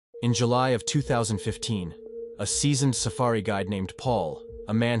In July of 2015, a seasoned safari guide named Paul,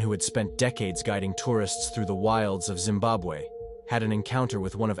 a man who had spent decades guiding tourists through the wilds of Zimbabwe, had an encounter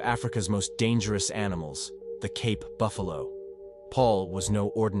with one of Africa's most dangerous animals, the Cape buffalo. Paul was no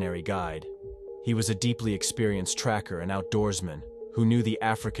ordinary guide. He was a deeply experienced tracker and outdoorsman who knew the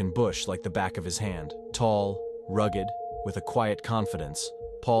African bush like the back of his hand. Tall, rugged, with a quiet confidence,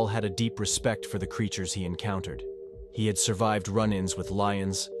 Paul had a deep respect for the creatures he encountered. He had survived run-ins with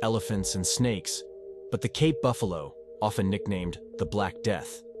lions, elephants, and snakes, but the Cape buffalo, often nicknamed the Black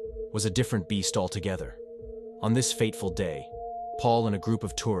Death, was a different beast altogether. On this fateful day, Paul and a group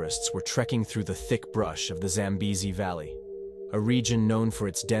of tourists were trekking through the thick brush of the Zambezi Valley, a region known for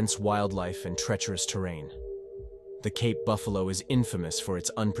its dense wildlife and treacherous terrain. The Cape buffalo is infamous for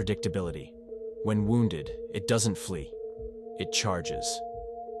its unpredictability. When wounded, it doesn't flee, it charges.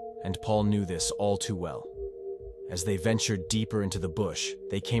 And Paul knew this all too well. As they ventured deeper into the bush,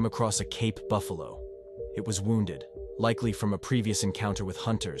 they came across a Cape buffalo. It was wounded, likely from a previous encounter with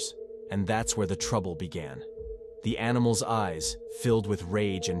hunters, and that's where the trouble began. The animal's eyes, filled with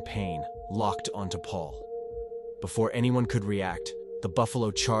rage and pain, locked onto Paul. Before anyone could react, the buffalo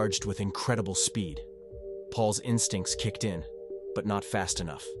charged with incredible speed. Paul's instincts kicked in, but not fast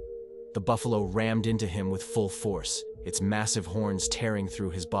enough. The buffalo rammed into him with full force, its massive horns tearing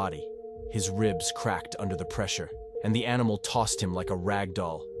through his body. His ribs cracked under the pressure, and the animal tossed him like a rag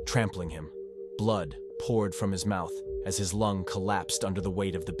doll, trampling him. Blood poured from his mouth as his lung collapsed under the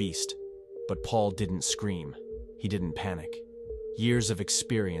weight of the beast. But Paul didn't scream. He didn't panic. Years of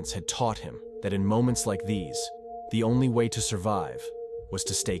experience had taught him that in moments like these, the only way to survive was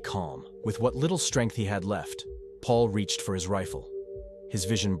to stay calm. With what little strength he had left, Paul reached for his rifle. His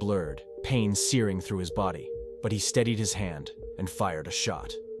vision blurred, pain searing through his body, but he steadied his hand and fired a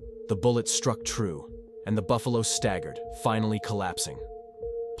shot. The bullet struck true, and the buffalo staggered, finally collapsing.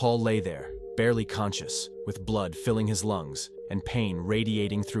 Paul lay there, barely conscious, with blood filling his lungs and pain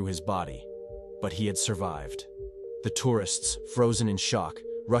radiating through his body. But he had survived. The tourists, frozen in shock,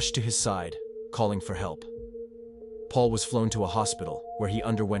 rushed to his side, calling for help. Paul was flown to a hospital, where he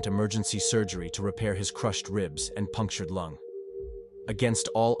underwent emergency surgery to repair his crushed ribs and punctured lung. Against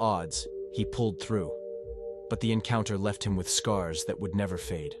all odds, he pulled through, but the encounter left him with scars that would never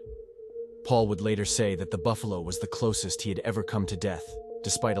fade. Paul would later say that the buffalo was the closest he had ever come to death,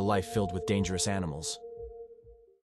 despite a life filled with dangerous animals.